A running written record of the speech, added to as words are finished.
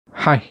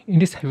Hi, in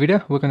this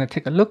video we're going to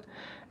take a look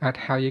at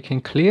how you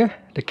can clear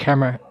the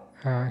camera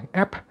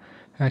app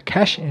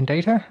cache and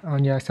data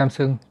on your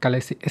Samsung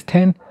Galaxy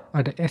S10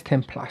 or the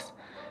S10 Plus.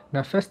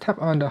 Now first tap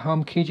on the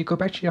home key to go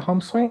back to your home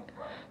screen,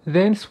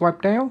 then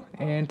swipe down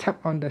and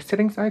tap on the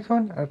settings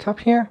icon at the top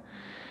here,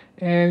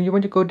 and you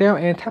want to go down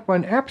and tap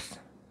on apps.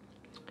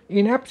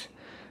 In apps,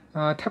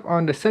 tap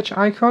on the search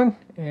icon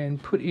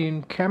and put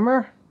in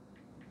camera.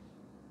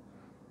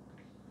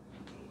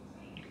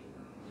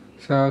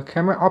 So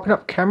camera, open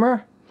up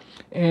camera,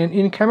 and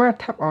in camera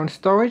tap on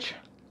storage,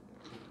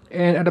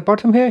 and at the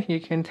bottom here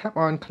you can tap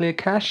on clear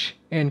cache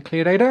and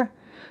clear data.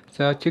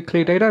 So to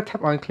clear data,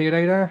 tap on clear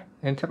data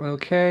and tap on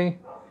OK,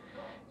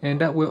 and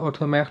that will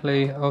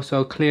automatically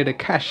also clear the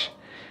cache.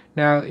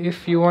 Now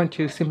if you want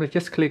to simply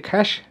just clear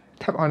cache,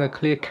 tap on the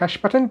clear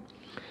cache button.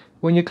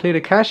 When you clear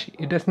the cache,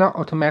 it does not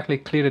automatically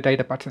clear the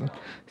data button,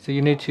 so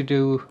you need to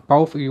do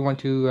both. If you want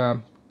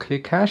to clear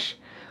cache,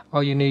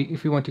 or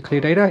if you want to clear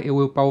data, it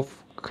will both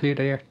clear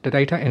the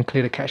data and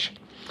clear the cache.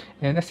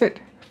 And that's it.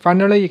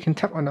 Finally, you can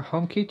tap on the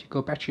home key to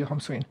go back to your home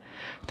screen.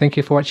 Thank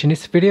you for watching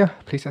this video.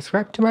 Please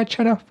subscribe to my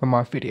channel for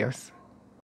more videos.